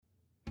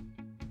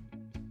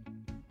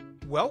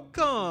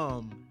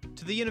Welcome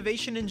to the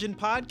Innovation Engine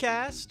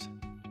podcast.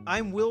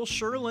 I'm Will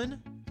Sherlin,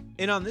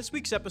 and on this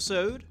week's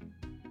episode,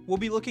 we'll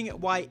be looking at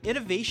why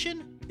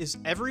innovation is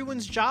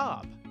everyone's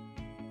job,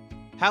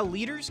 how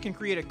leaders can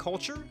create a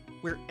culture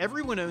where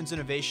everyone owns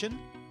innovation,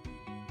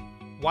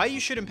 why you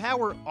should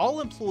empower all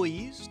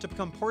employees to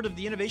become part of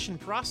the innovation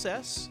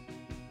process,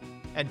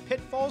 and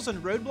pitfalls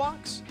and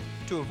roadblocks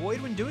to avoid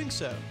when doing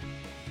so.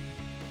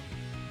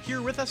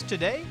 Here with us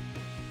today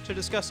to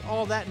discuss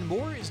all that and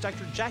more is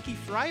Dr. Jackie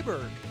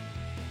Freiberg,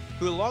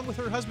 who along with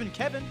her husband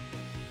Kevin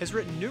has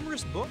written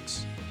numerous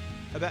books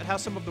about how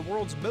some of the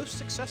world's most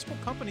successful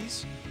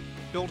companies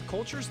build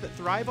cultures that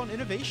thrive on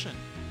innovation.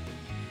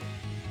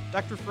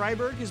 Dr.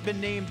 Freiberg has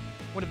been named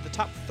one of the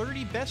top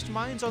 30 best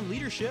minds on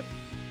leadership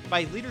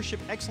by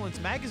Leadership Excellence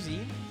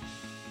magazine,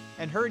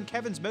 and her and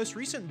Kevin's most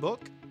recent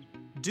book,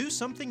 Do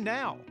Something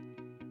Now,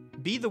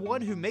 Be the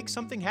One Who Makes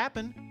Something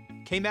Happen,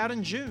 came out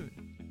in June.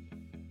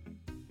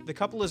 The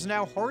couple is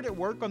now hard at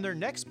work on their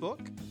next book,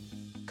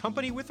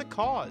 Company with a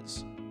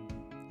Cause.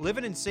 Live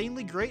an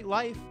insanely great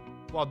life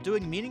while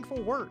doing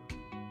meaningful work.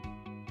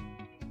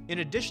 In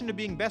addition to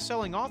being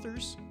best-selling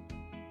authors,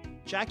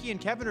 Jackie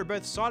and Kevin are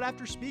both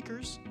sought-after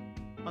speakers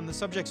on the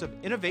subjects of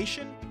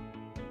innovation,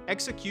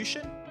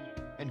 execution,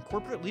 and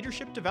corporate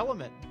leadership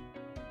development.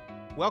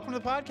 Welcome to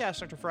the podcast,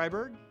 Dr.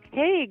 Freiberg.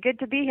 Hey, good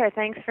to be here.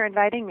 Thanks for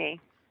inviting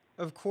me.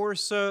 Of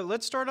course. So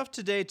let's start off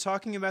today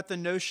talking about the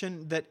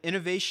notion that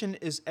innovation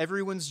is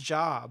everyone's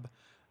job,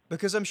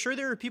 because I'm sure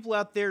there are people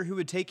out there who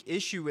would take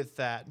issue with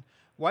that.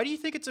 Why do you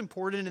think it's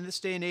important in this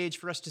day and age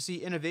for us to see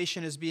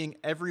innovation as being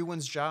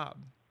everyone's job?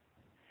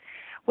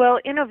 Well,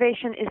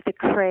 innovation is the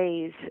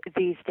craze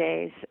these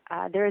days.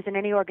 There isn't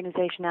any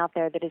organization out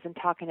there that isn't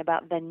talking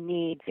about the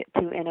need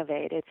to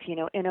innovate. It's,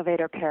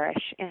 innovate or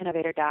perish,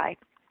 innovate or die.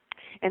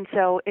 And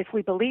so if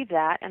we believe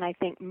that, and I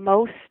think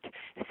most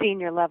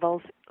senior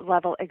level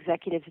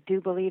executives do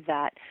believe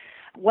that,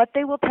 what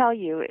they will tell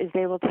you is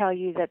they will tell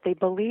you that they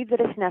believe that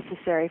it's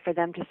necessary for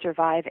them to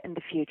survive in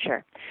the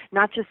future.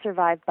 Not just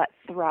survive, but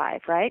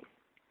thrive, right?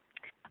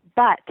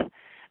 But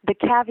the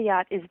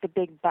caveat is the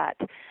big but.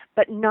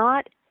 But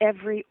not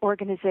every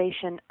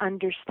organization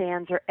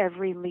understands, or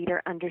every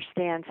leader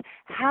understands,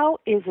 how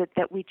is it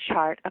that we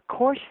chart a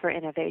course for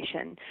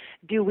innovation?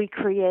 Do we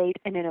create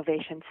an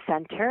innovation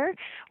center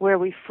where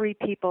we free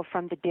people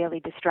from the daily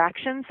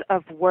distractions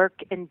of work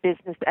and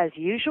business as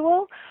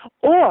usual?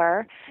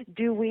 Or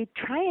do we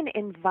try and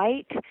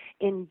invite,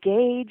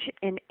 engage,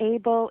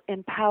 enable,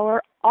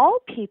 empower all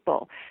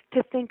people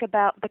to think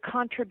about the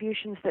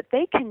contributions that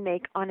they can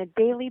make on a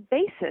daily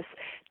basis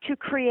to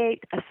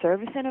create a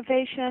service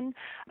innovation,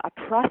 a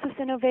process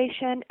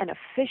innovation, an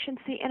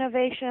efficiency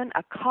innovation,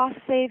 a cost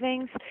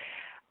savings?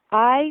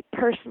 I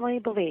personally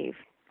believe,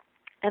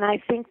 and I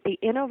think the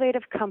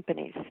innovative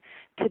companies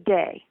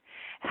today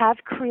have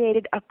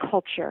created a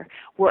culture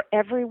where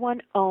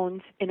everyone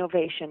owns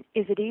innovation.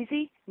 Is it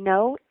easy?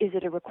 No. Is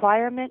it a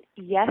requirement?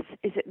 Yes.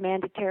 Is it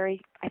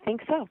mandatory? I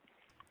think so.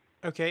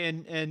 Okay,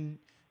 and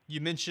you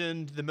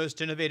mentioned the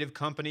most innovative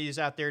companies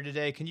out there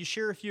today. Can you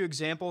share a few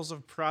examples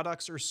of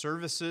products or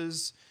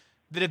services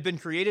that have been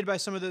created by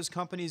some of those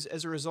companies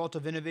as a result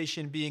of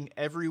innovation being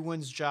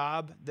everyone's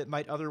job that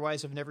might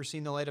otherwise have never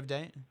seen the light of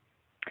day?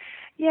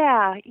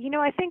 Yeah,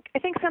 I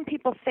think some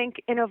people think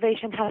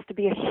innovation has to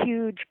be a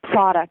huge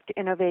product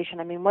innovation.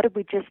 I mean, what did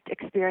we just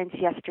experience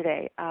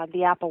yesterday?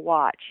 The Apple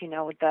Watch,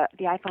 the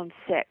iPhone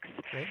 6.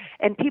 Right.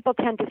 And people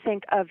tend to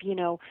think of,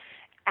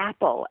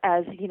 Apple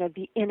as,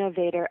 the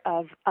innovator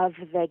of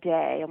the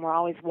day, and we're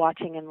always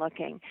watching and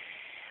looking.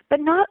 But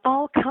not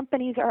all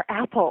companies are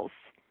Apples.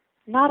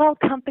 Not all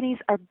companies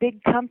are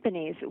big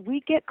companies.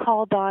 We get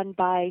called on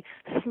by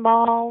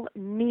small,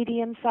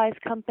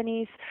 medium-sized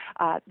companies,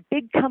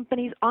 big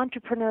companies,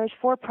 entrepreneurs,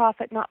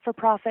 for-profit,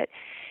 not-for-profit.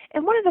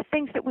 And one of the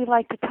things that we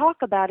like to talk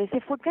about is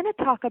if we're going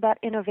to talk about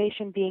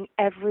innovation being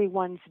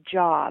everyone's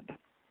job,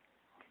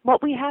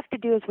 what we have to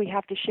do is we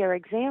have to share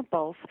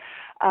examples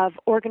of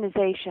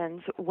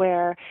organizations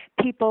where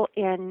people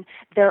in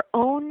their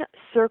own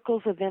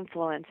circles of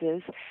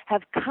influences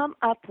have come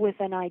up with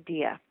an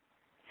idea.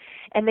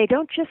 And they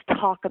don't just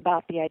talk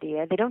about the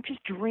idea. They don't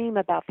just dream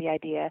about the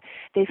idea.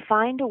 They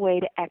find a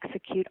way to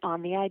execute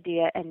on the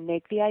idea and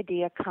make the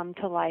idea come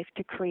to life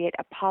to create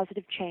a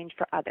positive change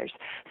for others.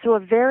 So a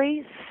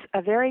very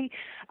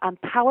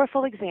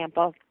powerful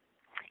example.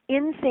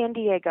 In San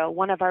Diego,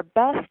 one of our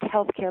best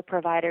healthcare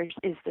providers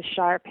is the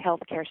Sharp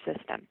healthcare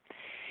system.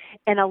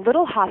 And a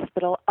little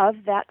hospital of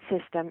that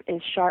system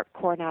is Sharp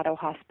Coronado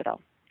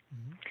Hospital.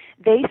 Mm-hmm.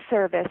 They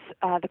service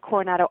the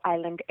Coronado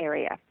Island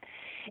area.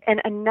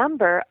 And a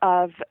number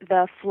of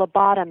the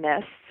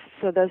phlebotomists,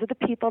 so those are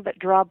the people that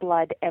draw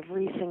blood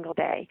every single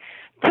day,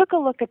 took a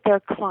look at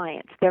their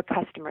clients, their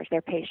customers,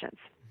 their patients.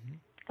 Mm-hmm.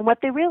 And what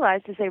they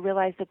realized is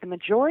that the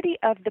majority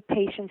of the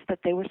patients that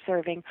they were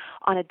serving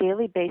on a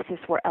daily basis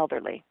were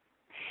elderly.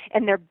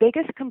 And their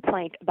biggest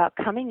complaint about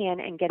coming in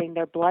and getting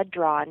their blood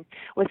drawn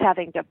was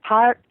having to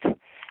park,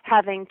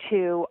 having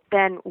to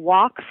then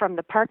walk from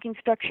the parking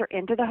structure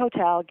into the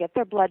hotel, get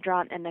their blood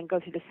drawn, and then go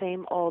through the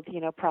same old,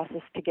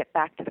 process to get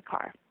back to the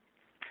car.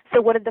 So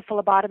what did the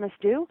phlebotomists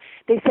do?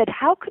 They said,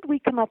 how could we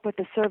come up with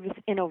a service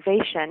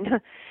innovation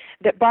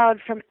that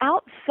borrowed from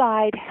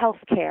outside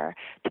healthcare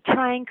to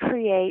try and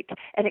create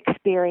an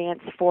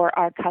experience for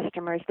our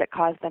customers that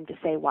caused them to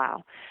say,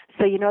 wow.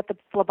 So you know what the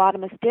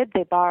phlebotomists did?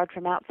 They borrowed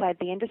from outside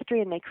the industry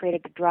and they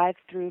created a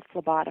drive-through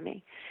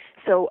phlebotomy.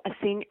 So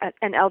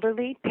an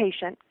elderly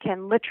patient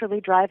can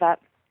literally drive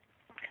up,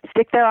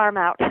 stick their arm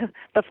out,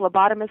 the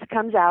phlebotomist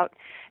comes out,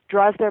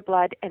 draws their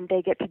blood, and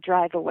they get to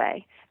drive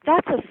away.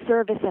 That's a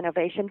service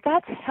innovation.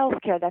 That's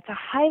healthcare. That's a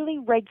highly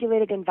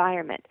regulated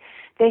environment.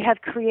 They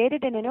have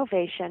created an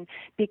innovation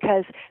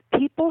because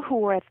people who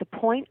were at the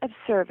point of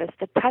service,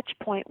 the touch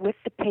point with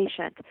the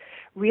patient,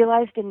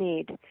 realized a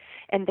need,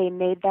 and they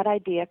made that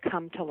idea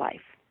come to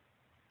life.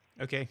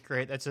 Okay,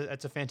 great. That's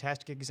a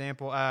fantastic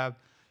example.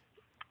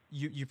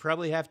 You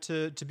probably have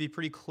to be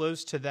pretty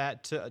close to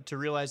that to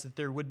realize that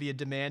there would be a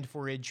demand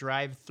for a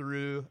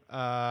drive-through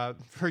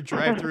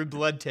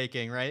blood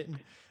taking, right?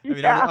 I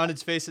mean, Yeah. on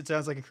its face, it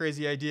sounds like a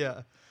crazy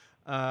idea,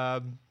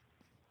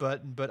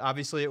 but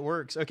obviously it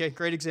works. Okay,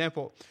 great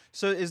example.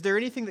 So, is there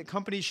anything that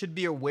companies should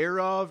be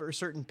aware of, or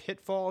certain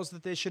pitfalls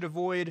that they should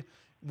avoid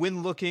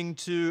when looking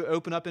to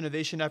open up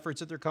innovation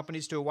efforts at their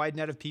companies to a wide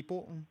net of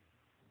people?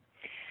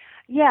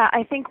 Yeah,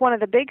 I think one of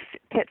the big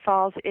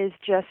pitfalls is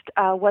just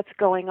what's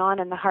going on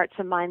in the hearts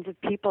and minds of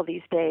people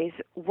these days.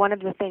 One of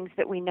the things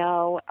that we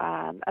know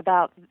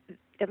about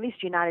at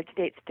least United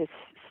States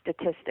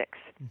statistics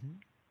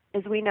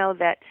is we know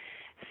that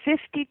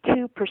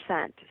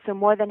 52%, so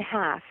more than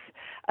half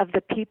of the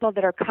people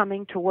that are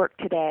coming to work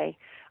today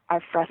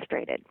are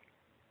frustrated.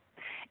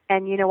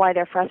 And you know why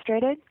they're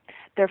frustrated?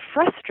 They're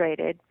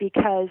frustrated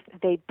because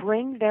they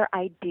bring their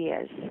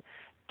ideas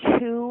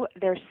to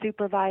their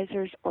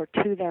supervisors or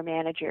to their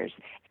managers.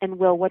 And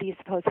Will, what do you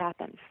suppose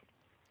happens?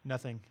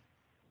 Nothing.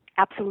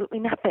 Absolutely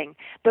nothing.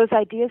 Those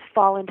ideas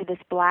fall into this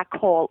black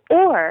hole.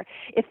 Or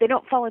if they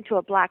don't fall into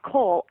a black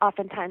hole,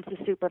 oftentimes the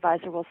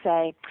supervisor will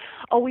say,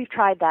 oh, we've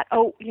tried that.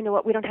 Oh, you know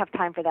what, we don't have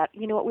time for that.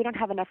 You know what, we don't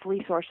have enough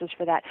resources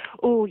for that.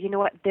 Oh, you know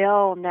what,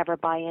 they'll never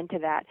buy into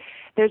that.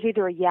 There's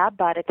either a yeah,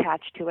 but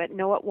attached to it,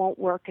 no, it won't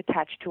work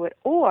attached to it,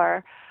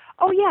 or,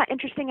 oh, yeah,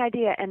 interesting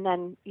idea, and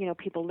then,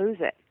 people lose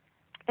it.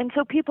 And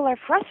so people are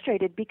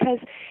frustrated because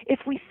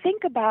if we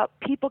think about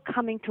people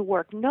coming to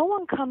work, no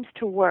one comes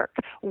to work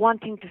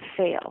wanting to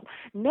fail.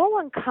 No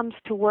one comes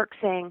to work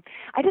saying,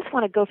 I just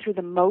want to go through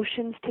the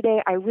motions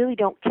today. I really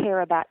don't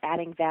care about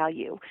adding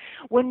value.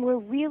 When we're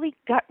really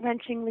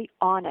gut-wrenchingly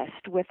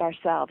honest with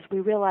ourselves, we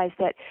realize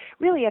that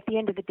really at the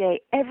end of the day,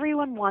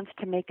 everyone wants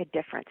to make a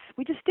difference.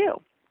 We just do.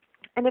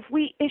 And if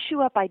we issue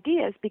up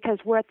ideas because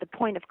we're at the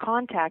point of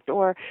contact,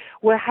 or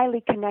we're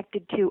highly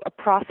connected to a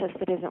process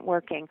that isn't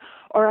working,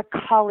 or a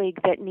colleague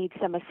that needs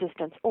some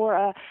assistance, or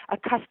a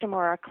customer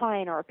or a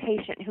client or a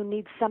patient who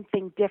needs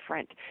something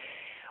different,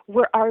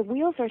 our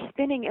wheels are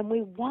spinning and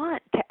we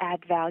want to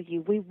add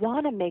value. We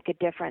want to make a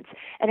difference.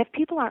 And if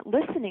people aren't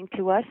listening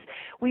to us,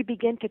 we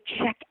begin to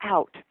check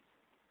out.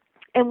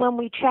 And when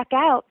we check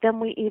out, then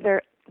we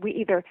either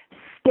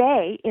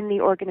stay in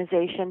the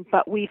organization,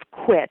 but we've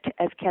quit,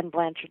 as Ken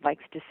Blanchard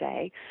likes to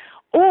say,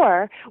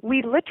 or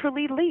we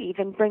literally leave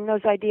and bring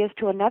those ideas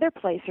to another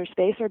place or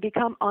space, or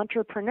become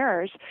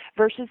entrepreneurs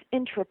versus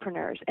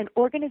intrapreneurs. And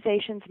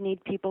organizations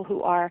need people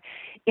who are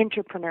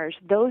intrapreneurs.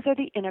 Those are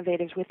the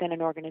innovators within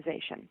an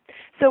organization.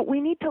 So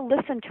we need to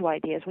listen to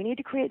ideas. We need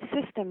to create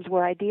systems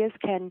where ideas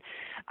can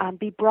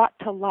be brought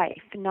to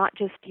life, not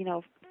just,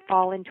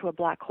 fall into a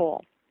black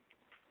hole.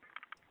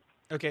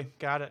 Okay,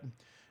 got it.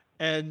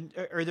 And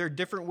are there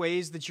different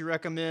ways that you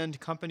recommend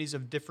companies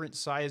of different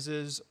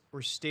sizes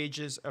or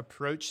stages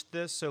approach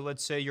this? So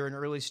let's say you're an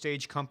early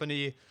stage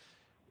company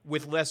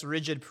with less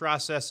rigid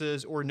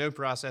processes or no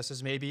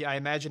processes, maybe. I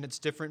imagine it's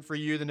different for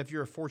you than if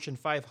you're a Fortune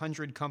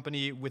 500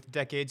 company with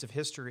decades of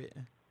history.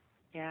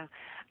 Yeah.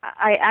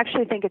 I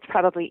actually think it's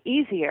probably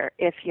easier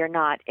if you're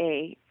not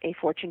a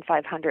Fortune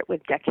 500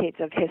 with decades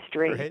of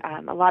history. Right.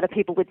 A lot of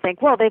people would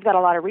think, well, they've got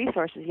a lot of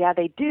resources. Yeah,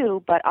 they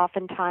do, but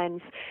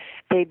oftentimes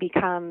they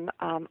become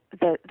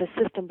the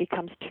system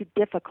becomes too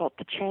difficult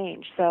to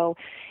change. So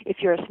if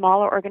you're a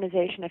smaller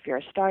organization, if you're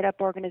a startup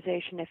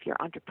organization, if you're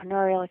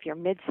entrepreneurial, if you're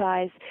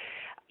mid-size,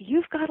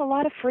 you've got a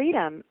lot of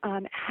freedom.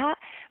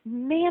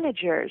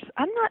 Managers,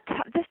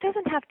 this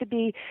doesn't have to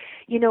be,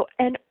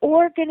 an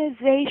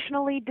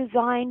organizationally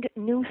designed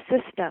new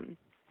system.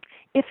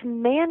 If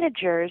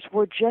managers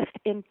were just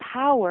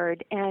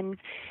empowered and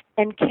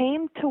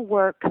came to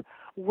work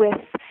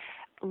with,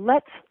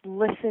 let's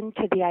listen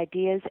to the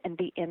ideas and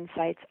the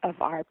insights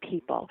of our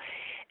people.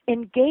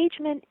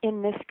 Engagement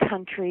in this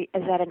country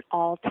is at an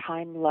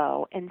all-time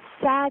low, and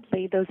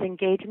sadly, those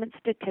engagement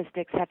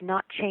statistics have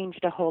not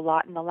changed a whole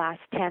lot in the last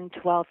 10,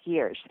 12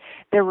 years.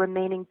 They're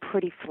remaining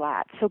pretty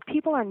flat. So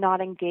people are not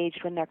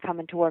engaged when they're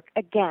coming to work,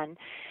 again,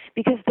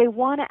 because they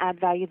want to add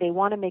value, they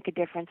want to make a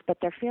difference, but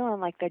they're feeling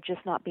like they're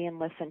just not being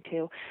listened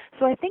to.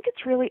 So I think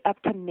it's really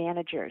up to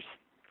managers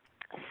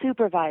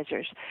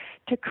supervisors,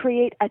 to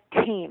create a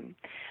team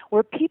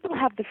where people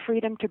have the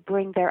freedom to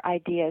bring their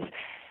ideas.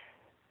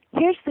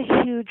 Here's the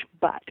huge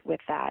but with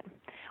that.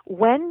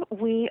 When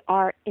we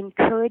are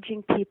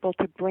encouraging people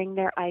to bring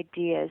their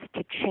ideas,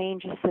 to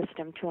change a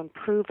system, to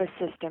improve a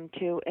system,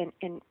 to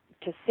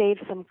save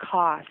some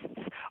costs,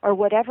 or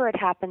whatever it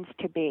happens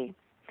to be,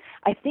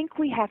 I think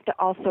we have to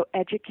also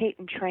educate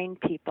and train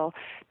people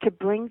to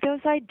bring those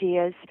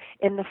ideas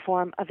in the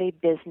form of a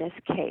business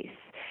case.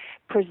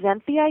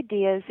 Present the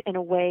ideas in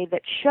a way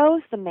that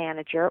shows the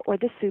manager or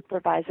the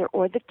supervisor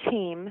or the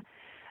team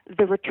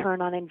the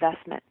return on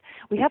investment.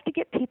 We have to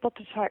get people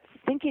to start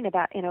thinking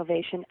about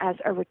innovation as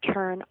a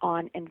return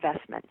on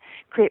investment.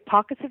 Create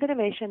pockets of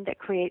innovation that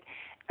create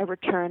a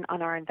return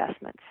on our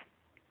investments.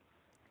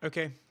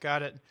 Okay,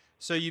 got it.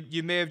 So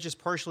you may have just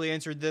partially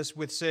answered this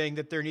with saying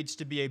that there needs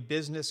to be a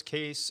business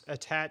case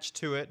attached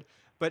to it,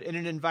 but in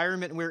an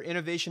environment where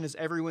innovation is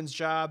everyone's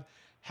job,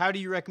 how do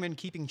you recommend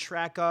keeping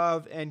track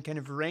of and kind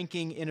of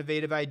ranking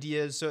innovative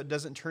ideas so it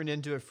doesn't turn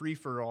into a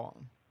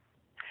free-for-all?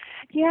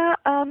 Yeah,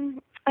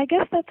 I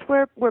guess that's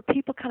where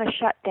people kind of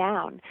shut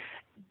down.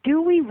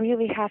 Do we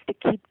really have to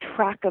keep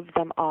track of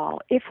them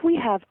all? If we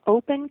have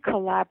open,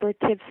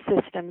 collaborative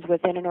systems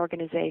within an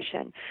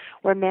organization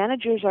where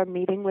managers are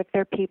meeting with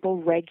their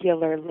people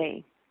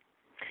regularly,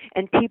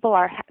 and people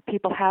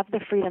have the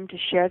freedom to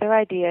share their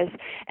ideas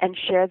and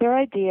share their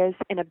ideas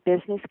in a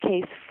business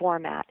case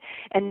format.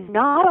 And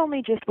not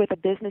only just with a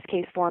business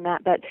case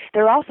format, but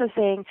they're also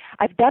saying,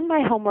 I've done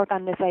my homework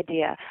on this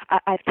idea.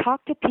 I've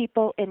talked to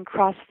people in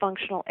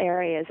cross-functional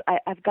areas.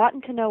 I've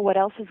gotten to know what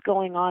else is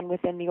going on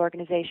within the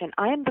organization.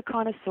 I am the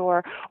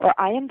connoisseur, or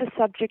I am the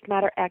subject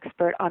matter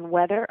expert on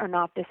whether or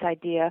not this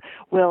idea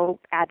will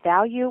add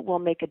value, will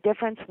make a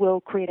difference,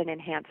 will create an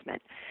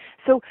enhancement.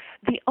 So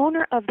the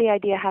owner of the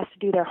idea has to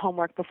do their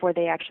homework before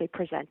they actually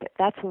present it.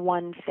 That's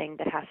one thing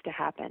that has to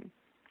happen.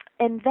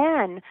 And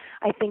then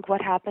I think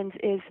what happens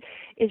is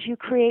you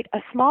create a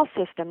small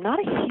system, not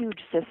a huge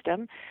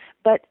system,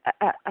 but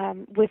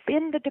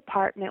within the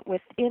department,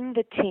 within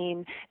the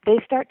team, they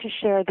start to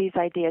share these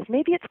ideas.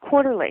 Maybe it's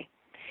quarterly.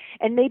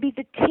 And maybe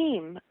the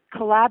team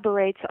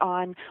collaborates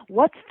on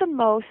what's the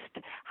most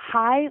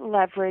high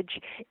leverage,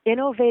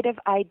 innovative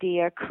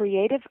idea,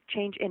 creative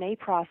change in a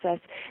process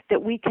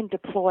that we can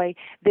deploy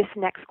this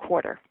next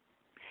quarter.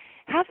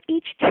 Have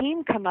each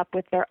team come up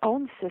with their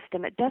own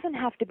system. It doesn't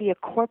have to be a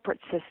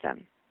corporate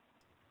system.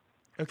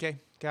 Okay,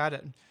 got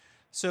it.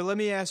 So let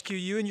me ask you,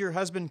 you and your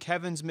husband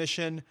Kevin's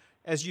mission,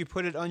 as you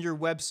put it on your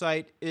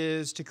website,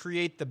 is to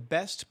create the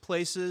best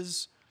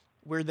places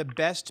where the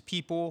best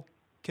people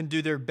can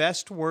do their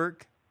best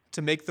work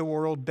to make the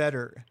world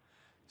better.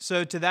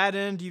 So to that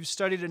end, you've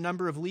studied a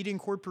number of leading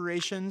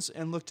corporations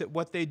and looked at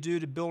what they do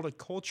to build a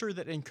culture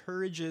that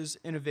encourages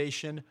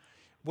innovation.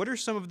 What are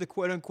some of the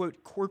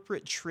quote-unquote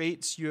corporate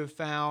traits you have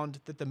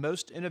found that the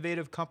most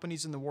innovative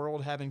companies in the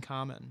world have in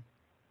common?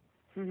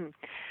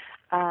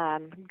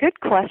 Good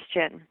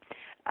question.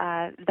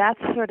 That's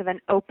sort of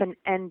an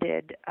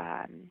open-ended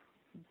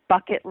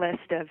bucket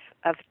list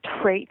of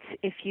traits,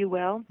 if you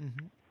will.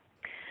 Mm-hmm.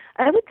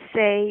 I would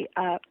say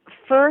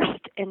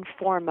first and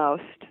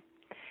foremost,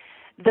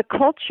 the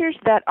cultures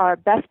that are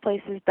best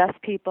places, best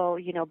people,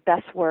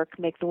 best work,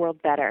 make the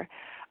world better,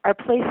 are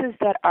places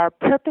that are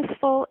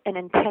purposeful and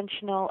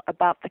intentional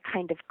about the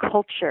kind of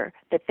culture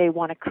that they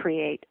want to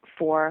create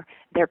for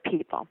their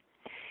people.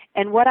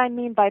 And what I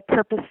mean by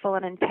purposeful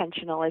and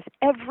intentional is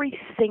every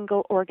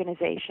single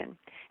organization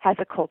has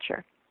a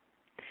culture.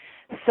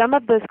 Some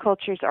of those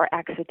cultures are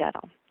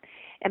accidental.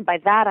 And by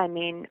that I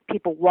mean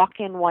people walk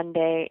in one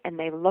day and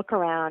they look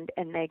around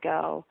and they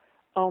go,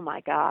 oh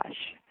my gosh,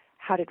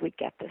 how did we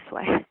get this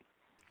way?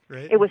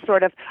 Right. It was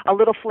sort of a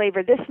little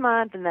flavor this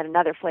month and then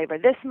another flavor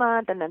this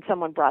month, and then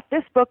someone brought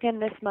this book in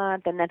this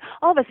month, and then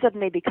all of a sudden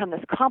they become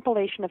this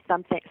compilation of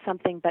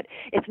something, but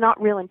it's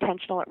not real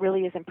intentional. It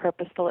really isn't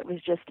purposeful. It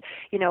was just,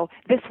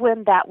 this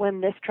whim, that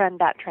whim, this trend,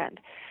 that trend.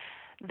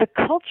 The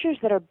cultures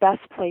that are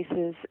best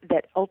places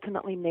that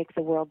ultimately make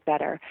the world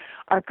better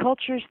are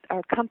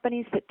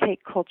companies that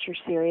take culture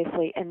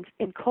seriously,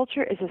 and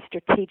culture is a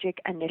strategic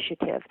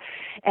initiative.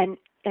 And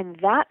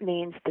that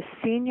means the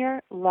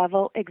senior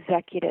level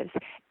executives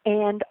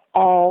and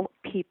all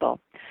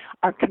people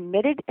are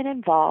committed and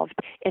involved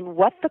in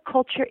what the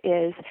culture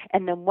is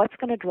and then what's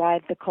going to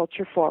drive the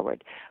culture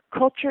forward.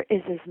 Culture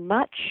is as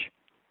much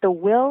the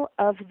will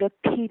of the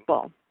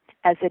people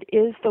as it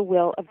is the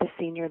will of the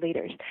senior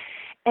leaders.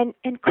 And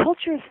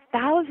culture is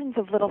thousands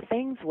of little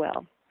things,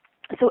 Will.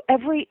 So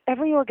every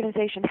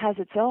organization has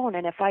its own,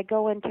 and if I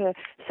go into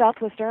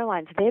Southwest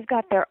Airlines, they've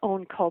got their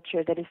own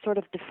culture that is sort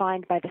of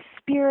defined by the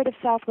spirit of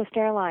Southwest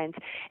Airlines,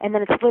 and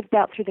then it's lived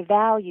out through the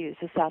values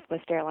of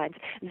Southwest Airlines.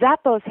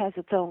 Zappos has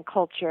its own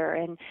culture,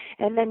 and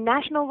then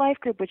National Life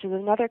Group, which is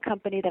another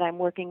company that I'm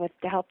working with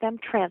to help them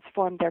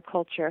transform their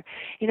culture.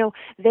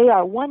 They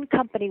are one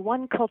company,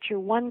 one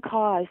culture, one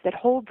cause that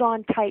holds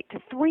on tight to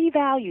three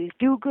values: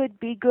 do good,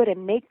 be good,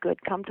 and make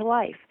good come to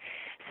life.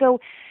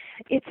 So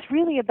It's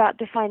really about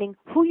defining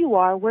who you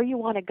are, where you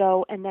want to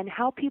go, and then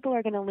how people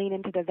are going to lean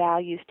into the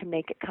values to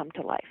make it come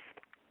to life.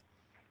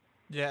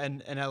 Yeah,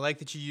 and I like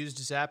that you used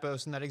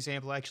Zappos in that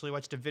example. I actually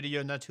watched a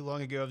video not too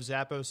long ago of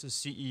Zappos'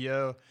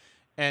 CEO,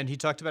 and he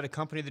talked about a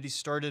company that he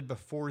started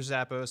before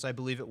Zappos, I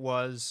believe it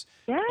was,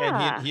 and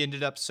Yeah. he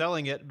ended up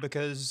selling it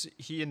because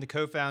he and the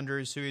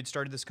co-founders who he had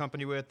started this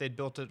company with, they'd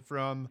built it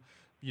from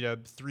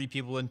 3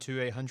 people into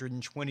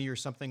 120 or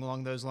something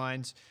along those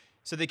lines.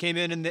 So they came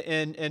in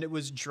and it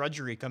was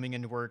drudgery coming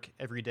into work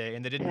every day,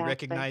 and they didn't Exactly.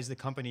 recognize the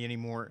company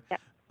anymore.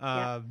 Yep.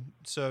 Yep.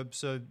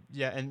 So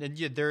yeah, and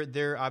yeah,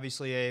 they're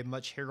obviously a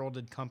much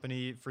heralded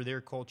company for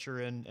their culture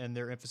and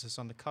their emphasis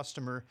on the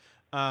customer.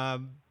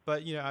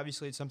 But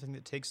obviously it's something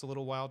that takes a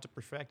little while to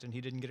perfect, and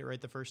he didn't get it right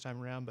the first time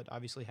around, but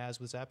obviously has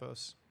with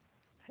Zappos.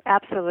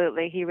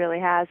 Absolutely. He really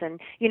has. And,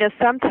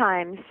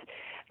 sometimes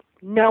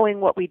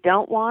knowing what we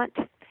don't want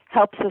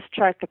helps us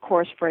chart the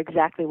course for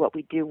exactly what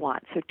we do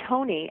want. So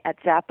Tony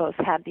at Zappos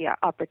had the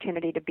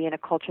opportunity to be in a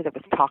culture that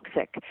was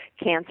toxic,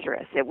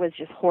 cancerous. It was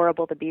just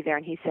horrible to be there.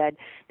 And he said,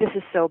 this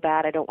is so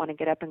bad, I don't want to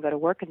get up and go to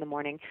work in the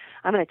morning.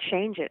 I'm going to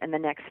change it in the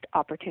next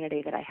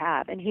opportunity that I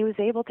have. And he was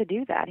able to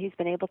do that. He's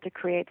been able to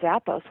create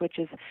Zappos, which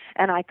is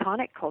an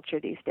iconic culture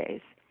these days.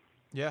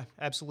 Yeah,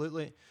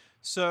 absolutely.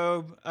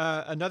 So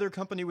another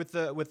company with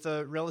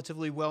a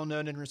relatively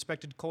well-known and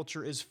respected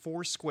culture is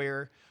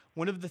Foursquare.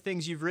 One of the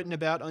things you've written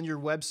about on your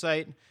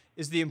website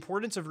is the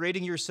importance of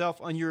rating yourself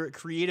on your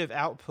creative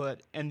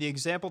output. And the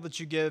example that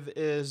you give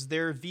is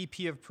their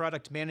VP of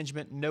Product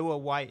Management, Noah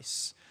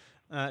Weiss.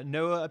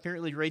 Noah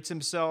apparently rates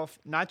himself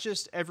not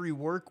just every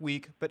work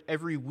week, but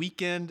every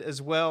weekend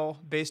as well,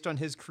 based on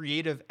his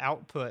creative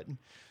output.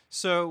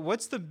 So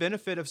what's the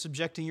benefit of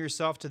subjecting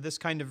yourself to this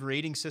kind of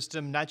rating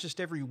system, not just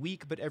every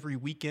week, but every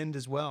weekend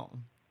as well?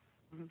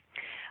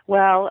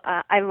 Well,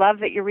 I love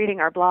that you're reading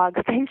our blog.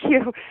 Thank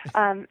you.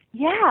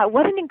 Yeah,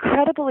 what an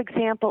incredible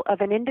example of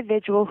an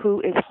individual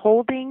who is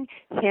holding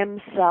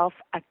himself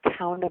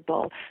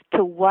accountable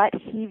to what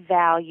he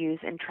values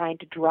and trying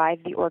to drive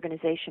the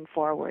organization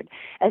forward.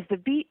 As the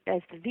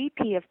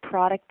VP of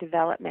Product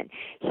Development,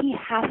 he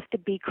has to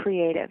be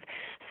creative.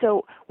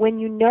 So when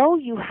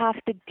you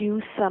have to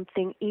do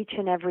something each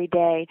and every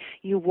day,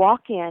 you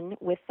walk in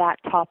with that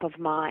top of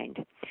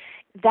mind.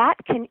 That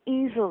can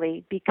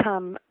easily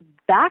become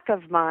back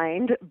of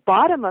mind,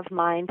 bottom of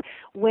mind,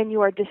 when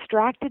you are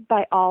distracted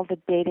by all the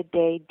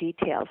day-to-day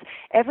details.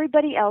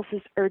 Everybody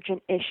else's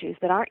urgent issues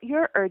that aren't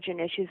your urgent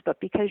issues,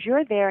 but because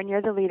you're there and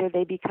you're the leader,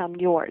 they become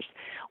yours.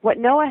 What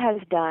Noah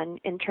has done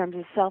in terms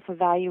of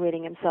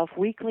self-evaluating himself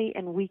weekly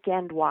and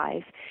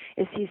weekend-wise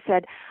is he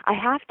said, I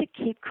have to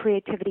keep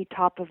creativity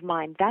top of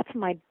mind. That's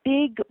my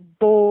big,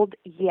 bold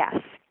yes.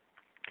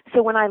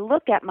 So when I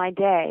look at my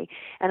day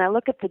and I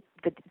look at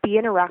the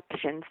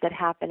interruptions that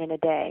happen in a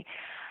day,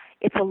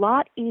 it's a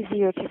lot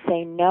easier to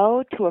say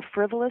no to a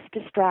frivolous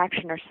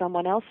distraction or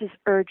someone else's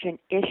urgent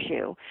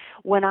issue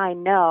when I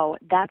know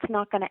that's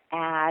not going to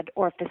add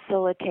or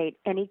facilitate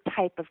any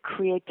type of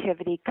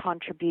creativity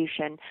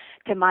contribution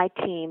to my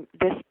team,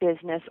 this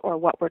business, or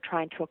what we're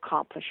trying to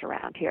accomplish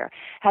around here.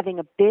 Having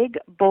a big,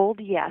 bold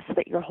yes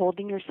that you're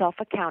holding yourself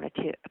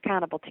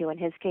accountable to, in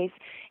his case,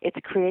 it's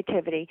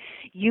creativity.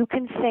 You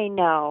can say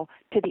no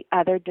to the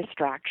other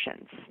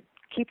distractions.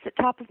 Keeps it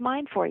top of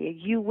mind for you.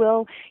 You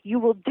will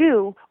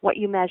do what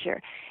you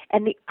measure.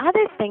 And the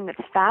other thing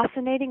that's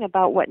fascinating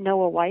about what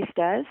Noah Weiss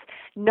does,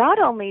 not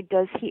only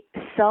does he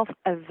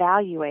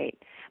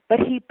self-evaluate, but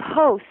he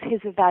posts his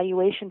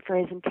evaluation for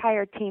his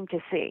entire team to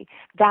see.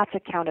 That's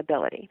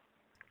accountability.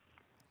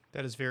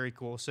 That is very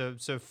cool. So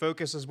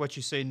focus is what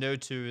you say no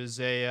to is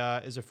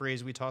a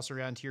phrase we toss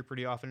around here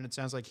pretty often, and it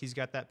sounds like he's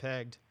got that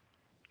pegged.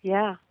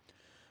 Yeah.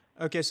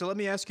 Okay, so let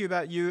me ask you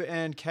about you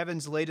and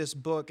Kevin's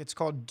latest book. It's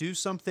called Do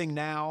Something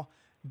Now,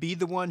 Be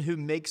the One Who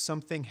Makes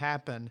Something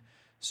Happen.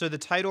 So the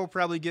title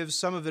probably gives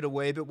some of it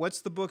away, but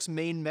what's the book's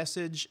main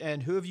message,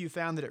 and who have you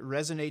found that it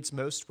resonates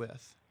most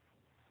with?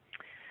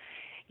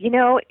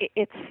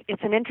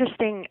 It's an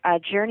interesting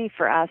journey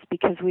for us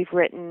because we've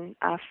written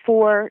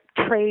 4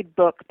 trade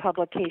book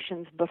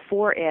publications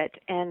before it,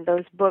 and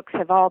those books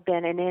have all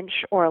been an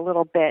inch or a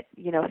little bit,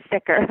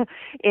 thicker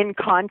in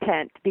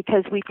content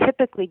because we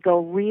typically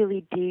go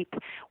really deep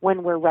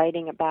when we're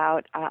writing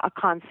about a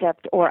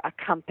concept or a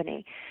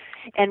company.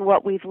 And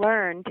what we've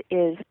learned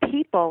is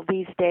people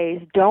these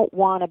days don't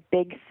want a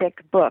big,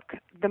 thick book,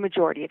 the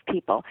majority of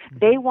people.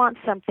 They want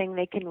something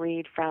they can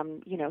read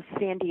from,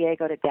 San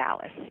Diego to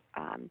Dallas,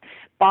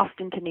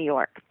 Boston to New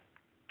York.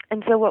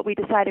 And so what we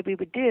decided we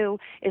would do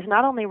is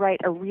not only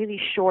write a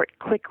really short,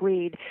 quick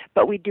read,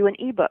 but we do an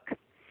ebook.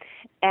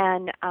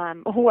 And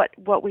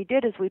what we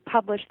did is we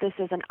published this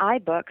as an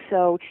iBook,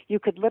 so you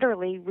could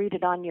literally read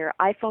it on your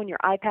iPhone, your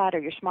iPad, or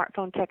your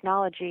smartphone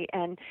technology,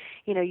 and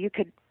you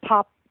could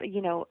pop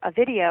a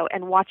video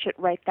and watch it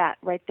right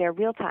there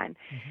real time.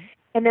 Mm-hmm.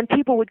 And then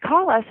people would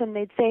call us and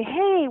they'd say,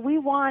 hey, we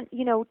want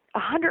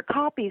 100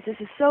 copies. This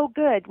is so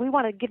good. We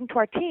want to give them to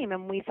our team.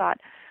 And we thought,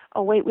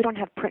 oh wait, we don't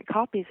have print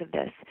copies of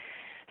this.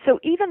 So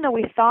even though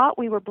we thought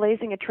we were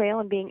blazing a trail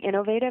and being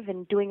innovative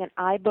and doing an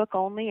iBook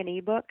only, an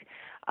ebook,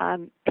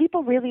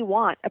 people really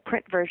want a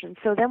print version.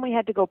 So then we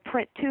had to go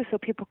print too, so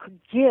people could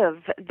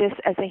give this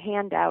as a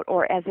handout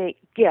or as a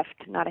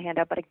gift, not a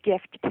handout, but a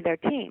gift to their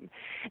team.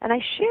 And I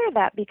share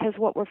that because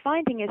what we're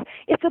finding is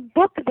it's a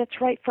book that's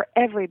right for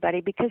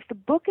everybody, because the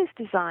book is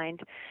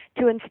designed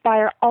to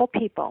inspire all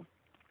people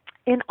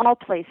in all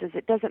places.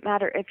 It doesn't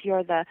matter if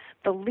you're the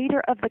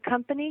leader of the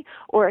company,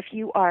 or if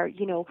you are,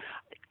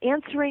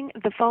 answering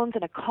the phones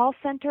in a call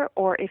center,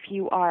 or if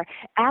you are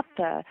at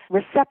the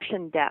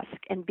reception desk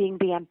and being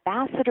the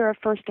ambassador of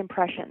first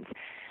impressions.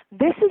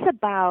 This is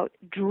about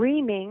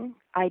dreaming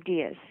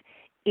ideas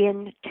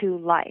into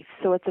life.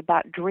 So it's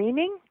about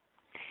dreaming.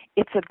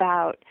 It's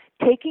about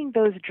taking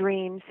those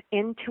dreams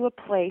into a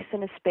place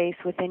and a space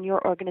within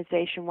your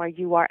organization where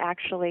you are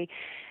actually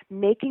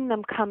making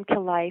them come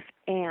to life.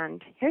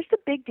 And here's the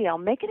big deal,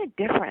 making a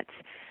difference.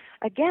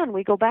 Again,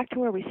 we go back to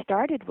where we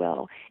started,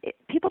 Will.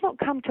 People don't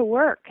come to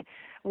work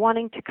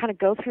wanting to kind of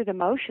go through the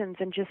motions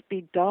and just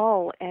be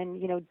dull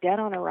and, dead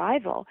on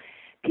arrival.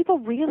 People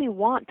really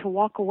want to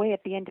walk away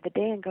at the end of the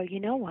day and go, you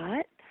know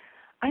what?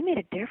 I made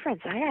a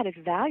difference. I added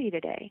value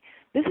today.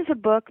 This is a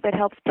book that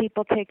helps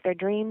people take their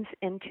dreams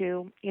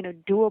into,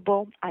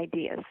 doable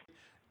ideas.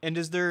 And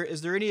is there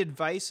any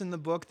advice in the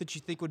book that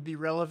you think would be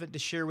relevant to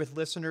share with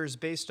listeners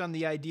based on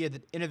the idea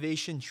that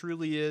innovation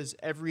truly is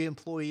every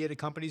employee at a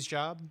company's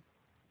job?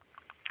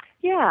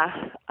 Yeah,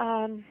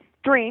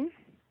 dream.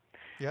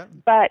 Yeah.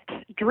 But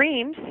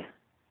dreams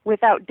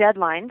without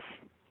deadlines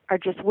are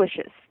just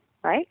wishes,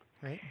 right?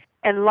 Right.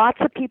 And lots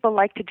of people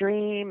like to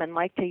dream and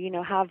like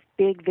to, have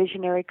big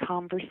visionary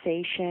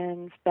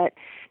conversations. But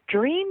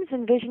dreams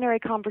and visionary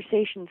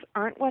conversations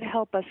aren't what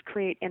help us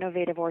create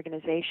innovative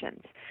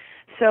organizations.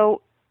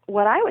 So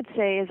what I would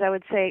say,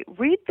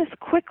 read this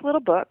quick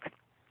little book,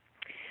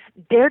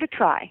 Dare to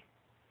Try.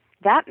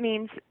 That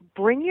means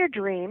bring your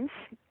dreams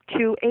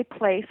to a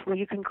place where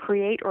you can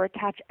create or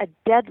attach a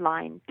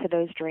deadline to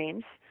those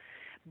dreams,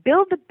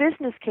 build a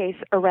business case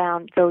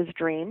around those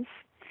dreams,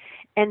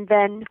 and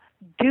then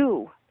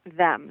do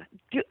them.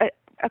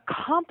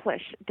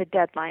 Accomplish the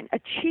deadline,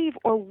 achieve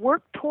or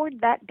work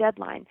toward that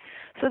deadline.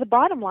 So the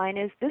bottom line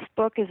is this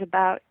book is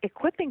about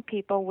equipping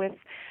people with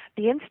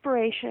the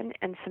inspiration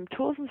and some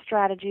tools and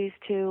strategies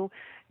to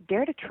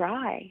dare to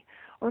try.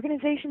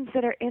 Organizations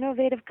that are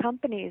innovative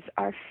companies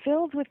are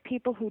filled with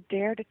people who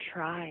dare to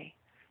try.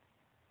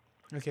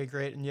 Okay,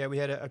 great. And yeah, we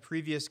had a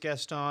previous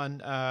guest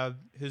on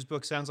whose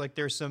book sounds like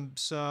there's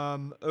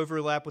some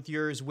overlap with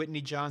yours,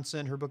 Whitney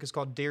Johnson. Her book is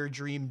called Dare,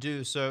 Dream,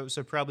 Do. So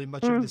probably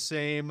much of the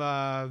same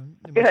much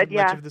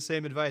of the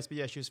same advice. But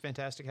yeah, she was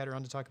fantastic. Had her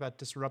on to talk about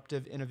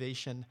disruptive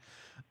innovation.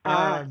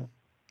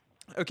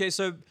 Okay,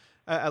 so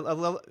I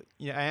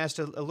asked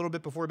a little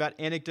bit before about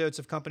anecdotes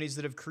of companies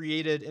that have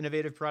created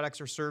innovative products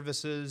or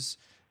services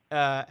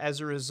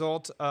as a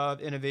result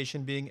of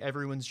innovation being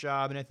everyone's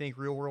job. And I think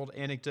real-world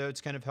anecdotes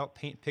kind of help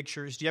paint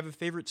pictures. Do you have a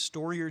favorite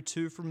story or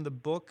two from the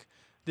book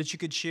that you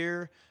could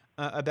share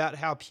about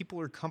how people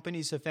or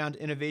companies have found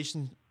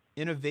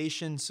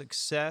innovation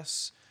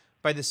success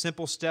by the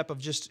simple step of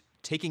just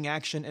taking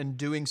action and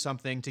doing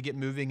something to get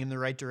moving in the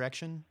right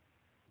direction?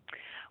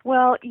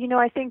 Well,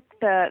 I think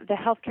the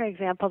healthcare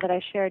example that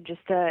I shared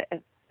just a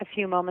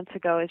few moments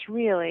ago is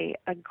really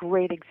a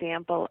great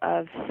example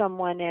of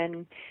someone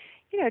in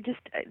just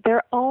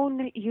their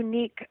own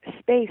unique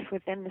space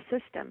within the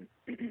system.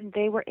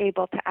 They were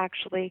able to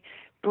actually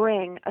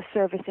bring a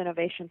service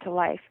innovation to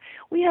life.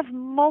 We have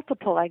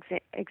multiple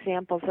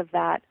examples of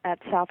that at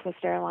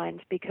Southwest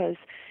Airlines because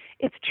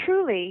it's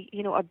truly,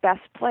 a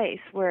best place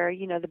where,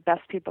 the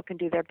best people can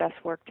do their best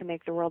work to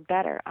make the world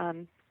better.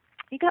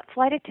 You got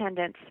flight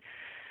attendants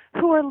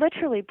who are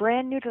literally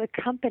brand new to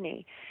the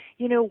company,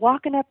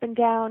 walking up and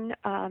down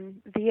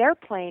the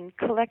airplane,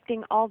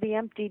 collecting all the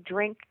empty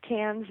drink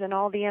cans and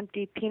all the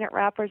empty peanut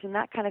wrappers and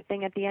that kind of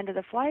thing at the end of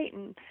the flight,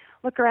 and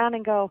look around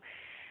and go,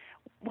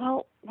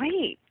 well,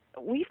 wait,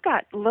 we've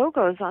got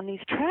logos on these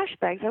trash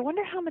bags. I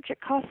wonder how much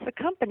it costs the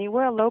company.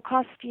 We're a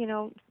low-cost,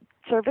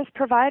 service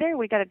provider.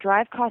 We got to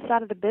drive costs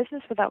out of the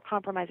business without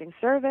compromising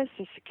service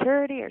or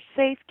security or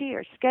safety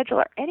or schedule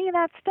or any of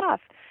that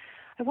stuff.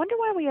 I wonder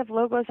why we have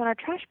logos on our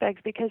trash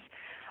bags, because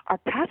our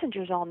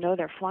passengers all know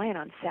they're flying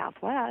on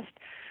Southwest.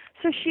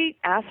 So she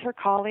asks her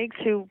colleagues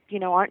who,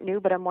 aren't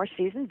new but are more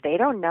seasoned. They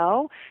don't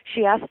know.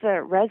 She asks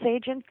the res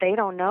agent. They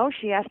don't know.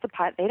 She asks the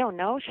pilot. They don't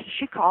know.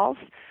 She calls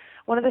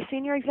one of the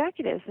senior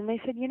executives, and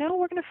they said, we're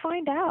going to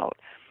find out.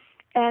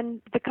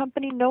 And the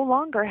company no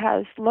longer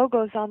has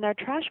logos on their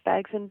trash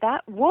bags. And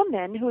that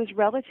woman, who is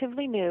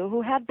relatively new,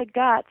 who had the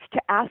guts to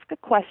ask a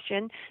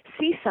question,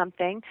 see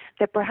something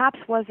that perhaps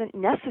wasn't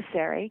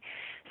necessary,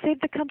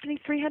 saved the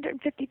company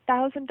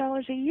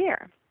 $350,000 a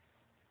year.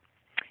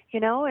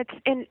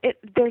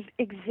 There's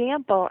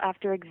example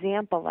after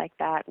example like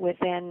that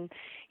within,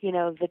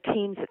 the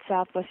teams at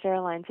Southwest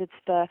Airlines. It's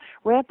the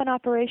ramp and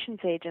operations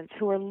agents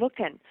who are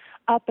looking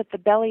up at the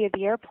belly of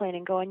the airplane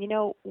and going,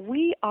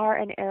 we are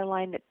an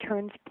airline that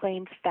turns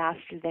planes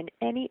faster than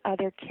any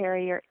other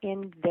carrier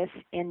in this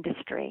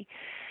industry.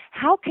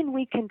 How can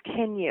we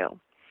continue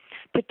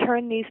to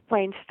turn these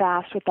planes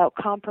fast without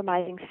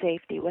compromising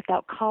safety,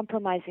 without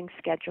compromising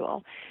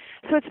schedule?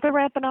 So it's the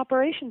ramp and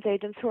operations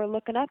agents who are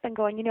looking up and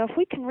going, if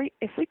we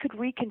could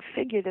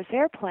reconfigure this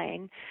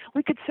airplane,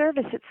 we could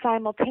service it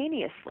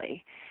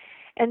simultaneously.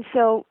 And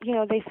so,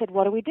 they said,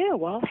 what do we do?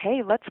 Well,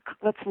 hey, let's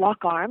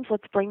lock arms.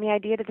 Let's bring the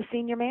idea to the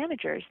senior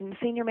managers. And the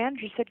senior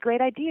managers said, great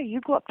idea. You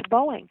go up to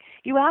Boeing.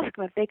 You ask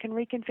them if they can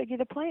reconfigure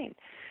the plane.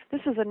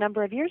 This was a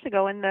number of years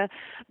ago, and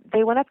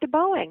they went up to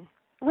Boeing.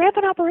 Ramp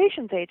and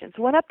operations agents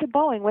went up to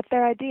Boeing with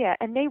their idea,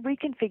 and they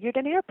reconfigured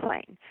an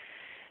airplane.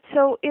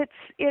 So it's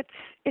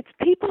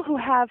people who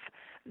have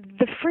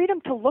the freedom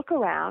to look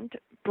around,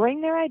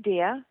 bring their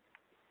idea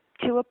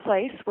to a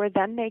place where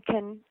then they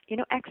can,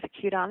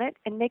 execute on it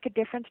and make a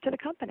difference to the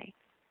company.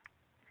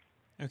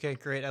 Okay,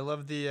 great. I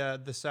love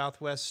the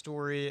Southwest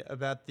story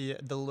about the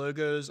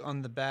logos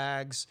on the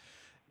bags.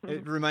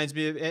 It reminds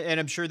me of, and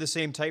I'm sure the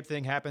same type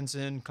thing happens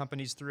in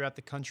companies throughout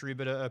the country,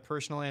 but a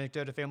personal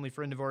anecdote, a family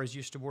friend of ours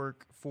used to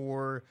work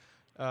for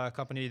a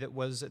company that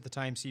was at the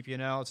time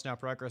CP&L. It's now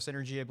Progress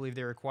Energy. I believe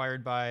they were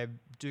acquired by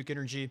Duke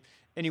Energy.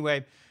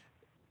 Anyway,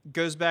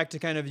 goes back to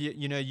kind of,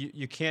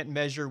 you can't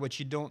measure what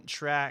you don't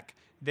track.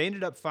 They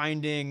ended up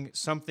finding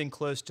something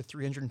close to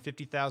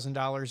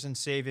 $350,000 in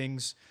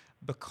savings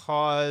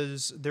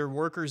because their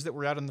workers that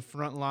were out on the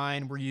front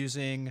line were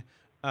using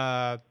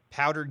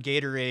powdered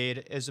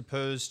Gatorade as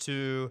opposed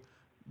to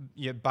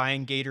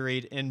buying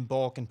Gatorade in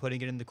bulk and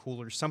putting it in the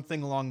cooler,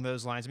 something along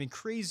those lines. I mean,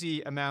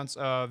 crazy amounts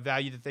of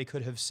value that they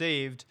could have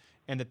saved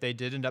and that they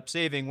did end up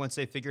saving once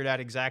they figured out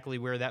exactly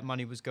where that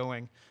money was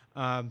going.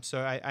 So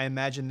I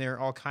imagine there are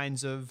all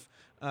kinds of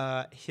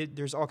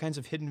there's all kinds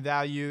of hidden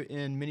value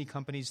in many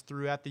companies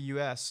throughout the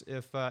U.S.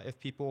 If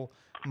people,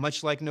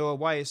 much like Noah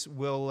Weiss,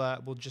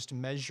 will just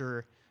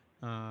measure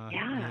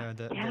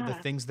the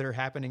things that are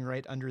happening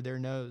right under their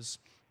nose.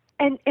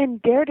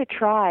 And dare to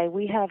try.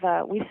 We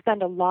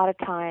spend a lot of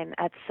time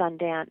at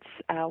Sundance.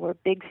 We're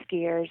big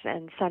skiers,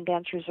 and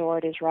Sundance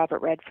Resort is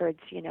Robert Redford's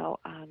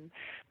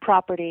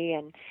property.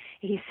 And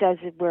he says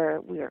that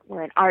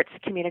we're an arts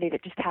community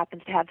that just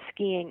happens to have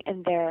skiing.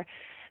 And their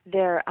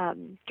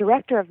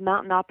director of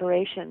mountain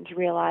operations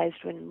realized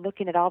when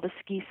looking at all the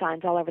ski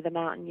signs all over the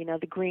mountain,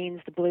 the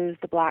greens, the blues,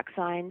 the black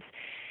signs,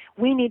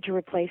 we need to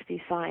replace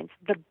these signs.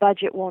 The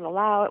budget won't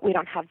allow it. We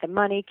don't have the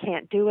money,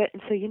 can't do it.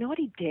 And so you know what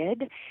he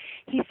did?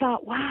 He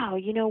thought, wow,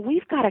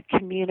 we've got a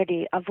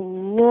community of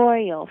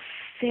loyal,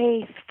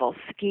 faithful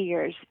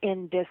skiers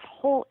in this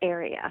whole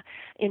area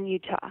in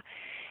Utah.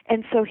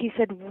 And so he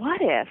said, what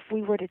if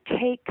we were to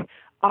take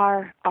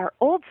our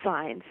old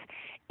signs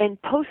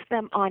and post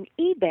them on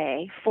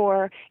eBay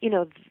for,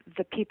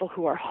 the people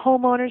who are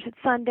homeowners at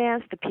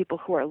Sundance, the people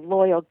who are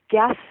loyal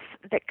guests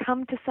that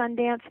come to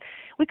Sundance.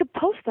 We could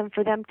post them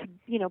for them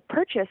to,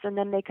 purchase, and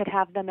then they could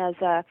have them as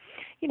a,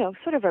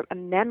 sort of a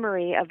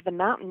memory of the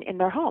mountain in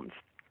their homes.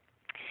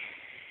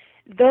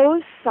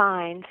 Those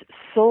signs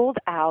sold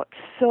out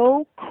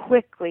so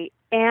quickly,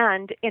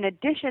 and in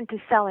addition to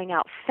selling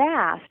out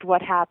fast,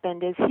 what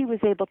happened is he was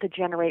able to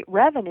generate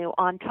revenue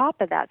on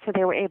top of that. So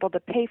they were able to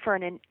pay for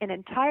an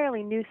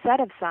entirely new set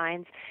of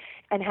signs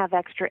and have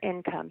extra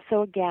income.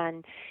 So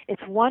again,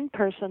 it's one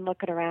person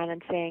looking around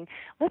and saying,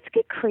 let's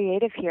get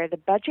creative here. The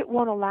budget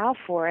won't allow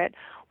for it.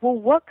 Well,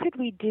 what could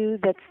we do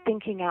that's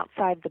thinking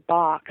outside the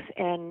box?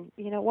 And,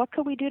 what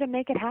could we do to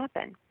make it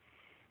happen?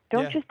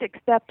 Don't just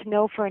accept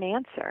no for an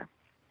answer.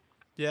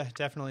 Yeah,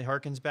 definitely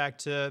harkens back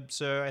to,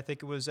 so I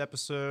think it was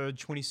episode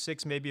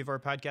 26 maybe of our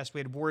podcast. We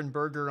had Warren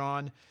Berger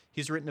on.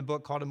 He's written a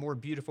book called A More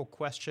Beautiful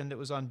Question that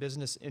was on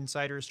Business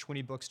Insider's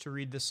 20 books to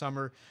read this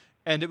summer.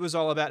 And it was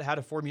all about how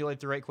to formulate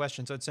the right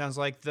question. So it sounds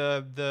like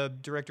the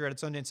director at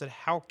Sundance said,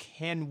 how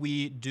can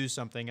we do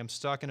something? I'm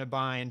stuck in a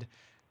bind.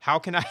 How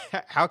can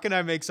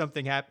I make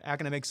something happen? How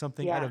can I make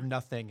something out of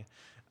nothing?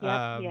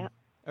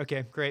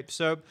 Okay, great.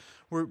 So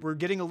we're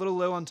getting a little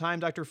low on time,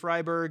 Dr.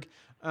 Freiberg.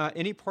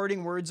 Any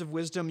parting words of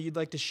wisdom you'd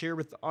like to share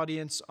with the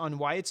audience on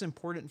why it's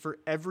important for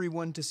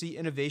everyone to see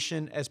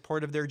innovation as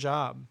part of their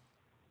job?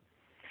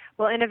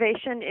 Well,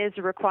 innovation is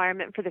a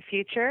requirement for the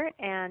future,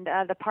 and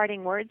the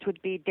parting words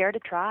would be dare to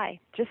try.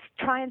 Just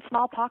try in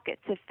small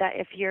pockets.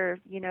 If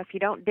you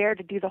don't dare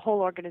to do the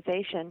whole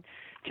organization,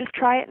 just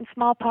try it in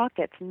small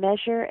pockets.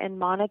 Measure and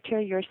monitor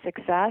your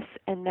success,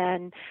 and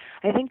then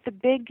I think the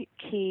big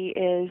key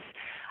is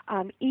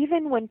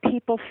even when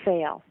people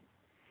fail,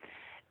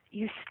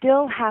 you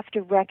still have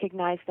to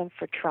recognize them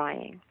for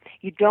trying.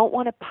 You don't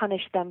want to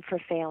punish them for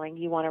failing.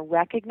 You want to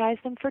recognize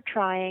them for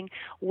trying.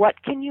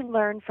 What can you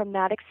learn from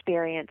that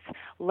experience?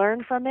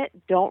 Learn from it,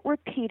 don't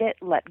repeat it,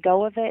 let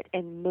go of it,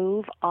 and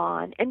move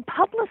on. And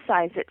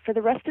publicize it for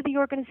the rest of the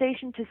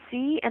organization to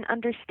see and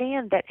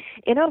understand that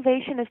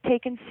innovation is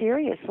taken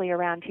seriously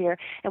around here.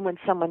 And when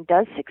someone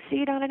does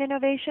succeed on an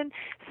innovation,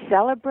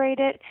 celebrate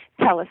it,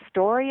 tell a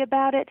story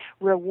about it,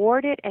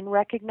 reward it, and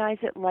recognize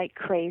it like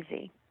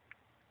crazy.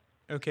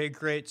 Okay,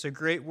 great. So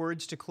great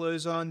words to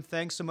close on.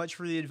 Thanks so much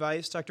for the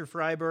advice, Dr.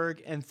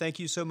 Freiberg, and thank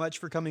you so much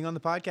for coming on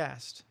the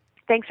podcast.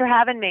 Thanks for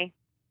having me.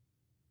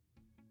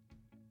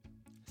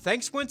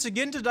 Thanks once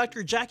again to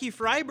Dr. Jackie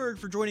Freiberg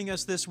for joining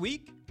us this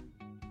week.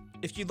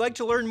 If you'd like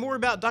to learn more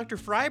about Dr.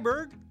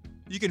 Freiberg,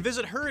 you can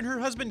visit her and her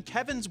husband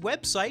Kevin's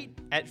website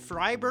at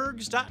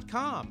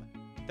freibergs.com.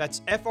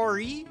 That's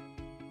FREIBERGS.com.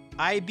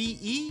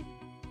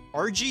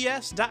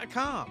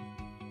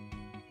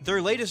 Their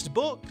latest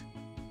book,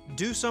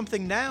 Do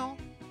Something Now,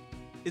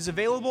 is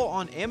available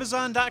on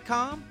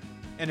Amazon.com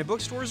and in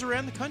bookstores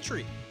around the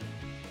country.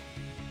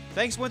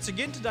 Thanks once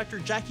again to Dr.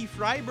 Jackie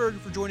Freiberg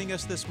for joining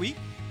us this week,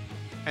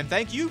 and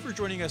thank you for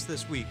joining us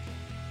this week.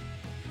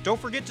 Don't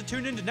forget to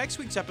tune into next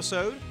week's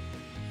episode,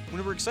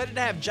 when we're excited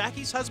to have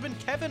Jackie's husband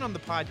Kevin on the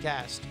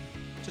podcast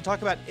to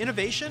talk about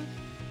innovation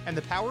and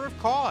the power of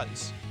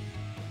cause,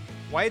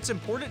 why it's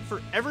important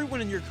for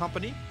everyone in your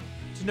company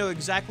to know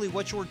exactly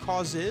what your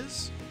cause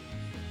is,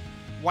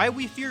 why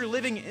we fear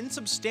living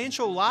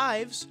insubstantial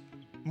lives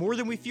more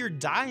than we fear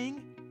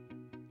dying,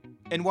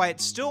 and why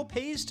it still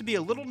pays to be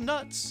a little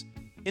nuts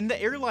in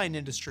the airline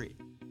industry.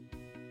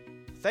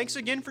 Thanks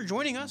again for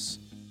joining us,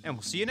 and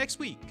we'll see you next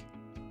week.